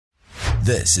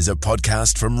This is a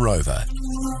podcast from Rover.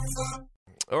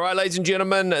 All right, ladies and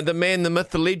gentlemen, the man, the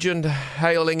myth, the legend,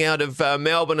 hailing out of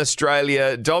Melbourne,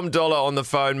 Australia, Dom Dollar on the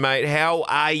phone, mate. How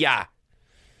are ya?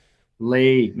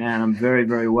 Lee, man, I'm very,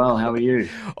 very well. How are you?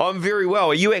 I'm very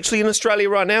well. Are you actually in Australia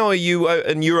right now, or are you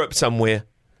in Europe somewhere?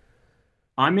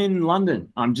 I'm in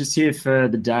London. I'm just here for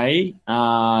the day.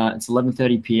 It's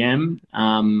 11:30 p.m.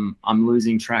 I'm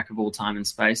losing track of all time and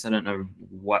space. I don't know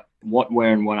what,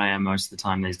 where, and what I am most of the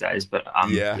time these days, but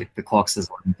the clock says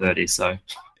 11:30, so...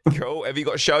 Cool. Have you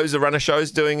got shows, a run of shows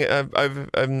doing over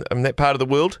in that part of the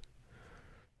world?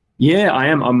 Yeah, I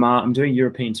am. I'm doing a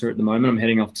European tour at the moment. I'm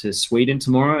heading off to Sweden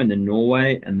tomorrow, and then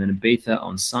Norway, and then Ibiza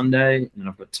on Sunday, and then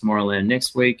I've got Tomorrowland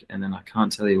next week, and then I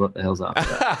can't tell you what the hell's after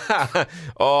that.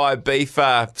 Oh,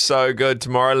 Ibiza, so good.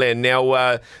 Tomorrowland.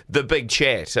 Now, the big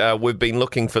chat. We've been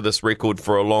looking for this record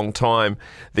for a long time.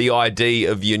 The ID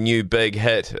of your new big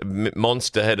hit,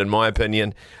 monster hit, in my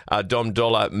opinion, Dom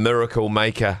Dollar, Miracle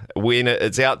Maker. When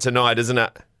it's out tonight, isn't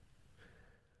it?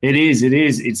 It is.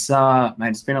 It's mate,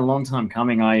 it's been a long time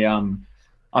coming.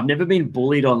 I've never been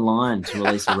bullied online to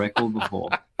release a record before.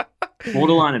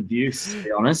 Borderline abuse, to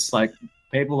be honest. Like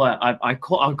people, I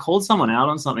called someone out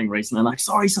on something recently. Like,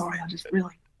 sorry, I just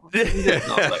really. And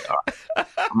I was like, all right.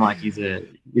 I'm like, he's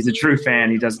a true fan.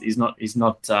 He's not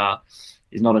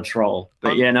a troll.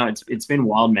 But yeah, no, it's been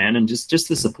wild, man, and just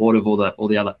the support of all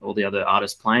the other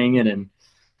artists playing it, and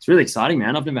it's really exciting,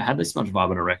 man. I've never had this much vibe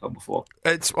on a record before.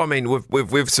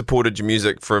 We've supported your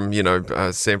music from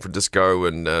San Francisco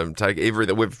and take every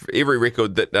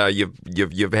record that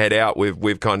you've had out.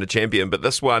 We've kind of championed, but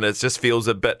this one it just feels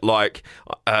a bit like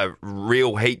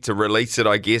real heat to release it,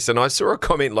 I guess. And I saw a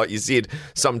comment like you said,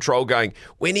 some troll going,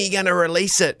 "When are you going to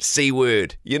release it? C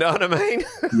word." You know what I mean?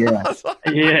 Yeah,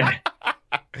 yeah.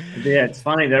 Yeah, it's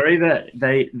funny.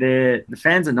 The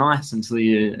fans are nice until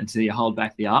you hold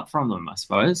back the art from them, I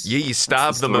suppose. Yeah, you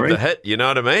starve them of the hit. You know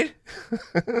what I mean?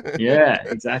 Yeah,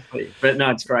 exactly. But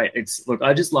no, it's great. Look,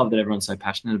 I just love that everyone's so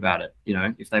passionate about it. You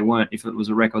know, if it was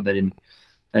a record they didn't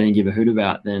give a hoot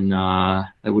about, then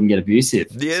they wouldn't get abusive.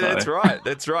 Yeah, so.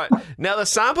 That's right. Now the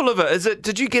sample of it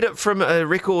did you get it from a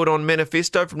record on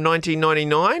Manifesto from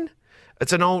 1999?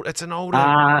 It's an old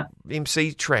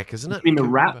MC track, isn't it? In the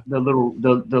rap, the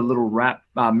little rap,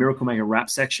 Miracle Maker rap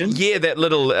section. Yeah, that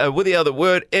little with the other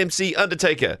word, MC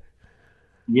Undertaker.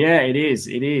 Yeah, it is.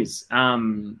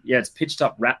 It's pitched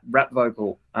up rap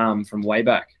vocal from way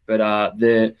back. But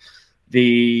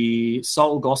the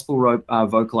soul gospel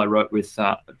vocal I wrote with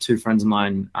two friends of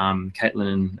mine,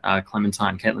 Caitlin and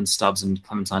Clementine, Caitlin Stubbs and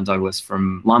Clementine Douglas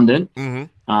from London.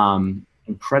 Mm-hmm.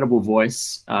 Incredible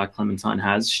voice Clementine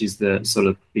has. She's the sort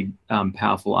of big,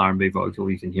 powerful R&B vocal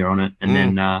you can hear on it. And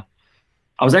then I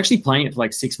was actually playing it for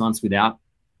like 6 months without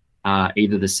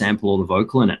either the sample or the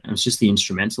vocal in it. It was just the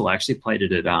instrumental. I actually played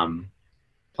it on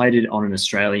an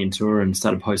Australian tour and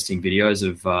started posting videos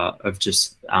of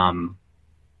just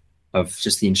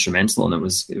the instrumental, and it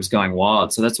was going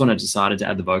wild. So that's when I decided to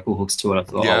add the vocal hooks to it. I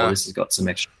thought, this has got some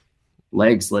extra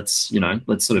legs. Let's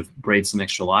sort of breathe some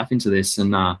extra life into this.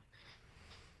 And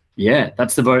yeah,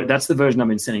 that's the version I've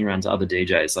been sending around to other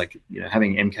DJs, like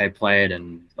having MK play it,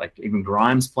 and like even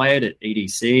Grimes play it at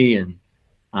EDC,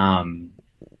 and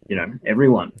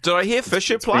everyone. Did I hear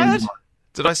Fisher play it?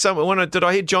 Did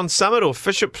I hear John Summit or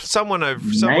Fisher? Someone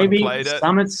played it.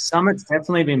 Summit's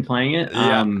definitely been playing it.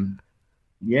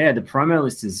 Yeah, the promo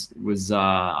list was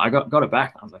I got it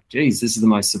back. I was like, geez, this is the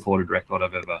most supported record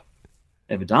I've ever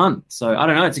done. So I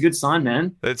don't know. It's a good sign,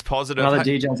 man. It's positive. Other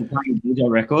DJs are playing DJ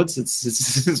records.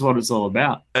 This is what it's all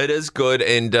about. It is good,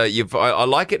 and I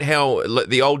like it how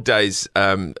the old days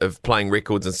of playing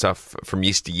records and stuff from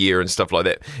yesteryear and stuff like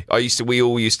that. We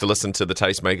all used to listen to the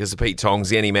Tastemakers, the Pete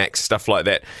Tongs, Annie Max, stuff like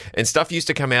that, and stuff used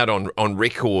to come out on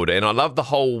record. And I love the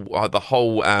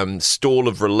whole stall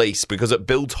of release because it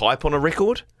builds hype on a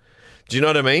record. Do you know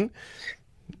what I mean?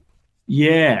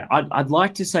 Yeah, I'd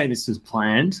like to say this was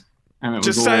planned. And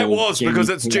just say it was because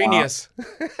it's genius.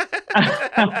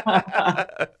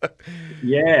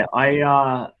 Yeah,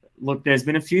 look. There's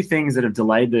been a few things that have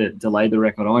delayed the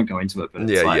record. I won't go into it, but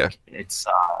it's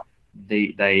I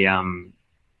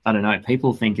don't know.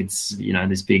 People think it's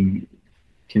this big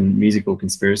musical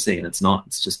conspiracy, and it's not.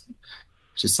 It's just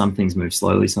some things move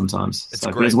slowly sometimes.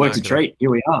 But it's worked a treat. Here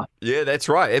we are. Yeah, that's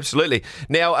right. Absolutely.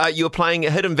 Now, you're playing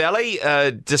at Hidden Valley,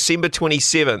 December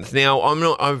 27th. Now,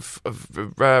 I've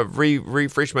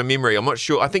refreshed my memory. I'm not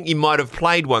sure. I think you might have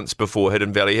played once before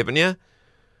Hidden Valley, haven't you?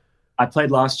 I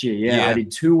played last year, yeah. I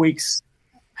did 2 weeks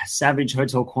Savage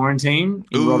Hotel Quarantine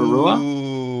in Rotorua.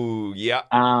 Ooh, yeah.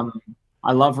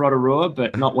 I love Rotorua,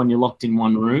 but not when you're locked in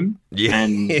one room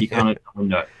and you can't open the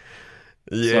window.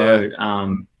 Yeah.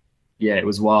 So, yeah, it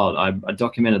was wild. I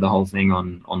documented the whole thing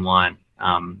online.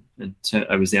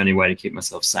 It was the only way to keep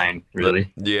myself sane,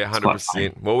 really. Yeah, It's quite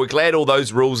 100%. Well, we're glad all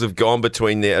those rules have gone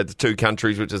between the two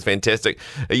countries, which is fantastic.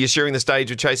 Are you sharing the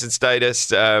stage with Chase and Status,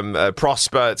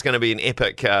 Prosper? It's going to be an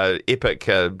epic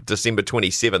December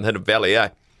 27th, Hidden Valley, eh?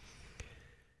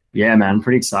 Yeah, man, I'm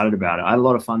pretty excited about it. I had a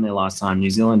lot of fun there last time. New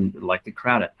Zealand, like the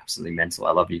crowd, are absolutely mental.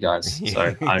 I love you guys.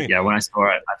 So, when I saw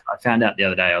it, I found out the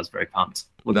other day. I was very pumped.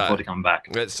 Looking forward to coming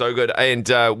back. That's so good. And,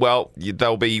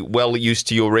 they'll be well used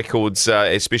to your records,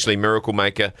 especially Miracle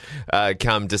Maker,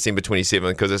 come December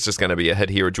 27th, because it's just going to be a hit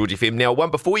here at George FM. Now,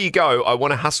 before you go, I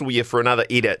want to hustle you for another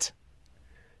edit.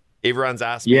 Everyone's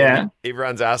asked me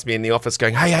in the office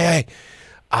going, hey,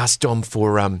 ask Dom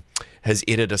for his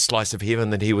edit, A Slice of Heaven,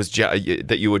 that he was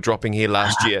that you were dropping here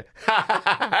last year.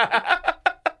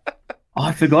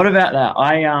 I forgot about that.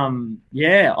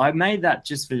 I made that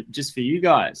just for you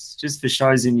guys, just for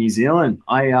shows in New Zealand.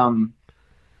 I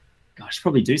should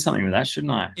probably do something with that,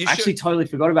 shouldn't I? I actually totally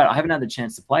forgot about it. I haven't had the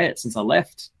chance to play it since I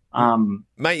left.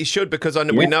 Mate, you should, because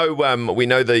we know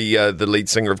the lead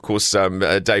singer, of course,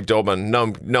 Dave Dobbin.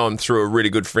 Know him through a really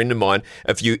good friend of mine.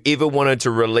 If you ever wanted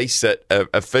to release it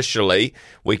officially,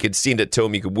 we could send it to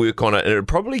him. You could work on it, and it'd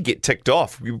probably get ticked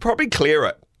off. You'd probably clear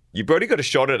it. You've already got a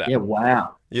shot at it. Yeah,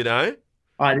 wow. You know?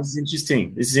 All right, this is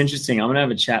interesting. I'm going to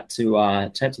have a chat to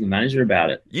the manager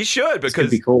about it. You should, because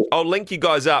be cool. I'll link you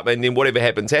guys up, and then whatever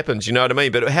happens, you know what I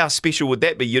mean? But how special would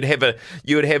that be? You'd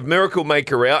have Miracle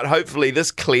Maker out. Hopefully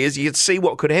this clears. You could see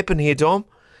what could happen here, Dom.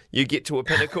 You get to a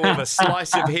pinnacle of A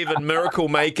Slice of Heaven Miracle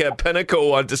Maker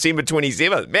pinnacle on December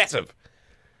 27th. Massive.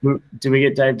 Do we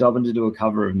get Dave Dobbin to do a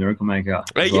cover of Miracle Maker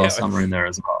as well, somewhere in there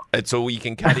as well? It's all you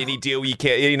can cut. Any deal you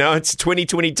can. You know, it's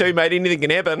 2022, mate. Anything can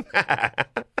happen.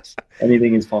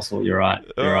 Anything is possible. You're right.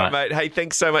 All right, mate. Hey,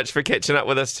 thanks so much for catching up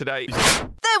with us today.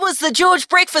 That was the George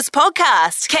Breakfast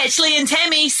Podcast. Catch Lee and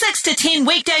Tammy 6 to 10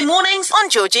 weekday mornings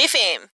on George FM.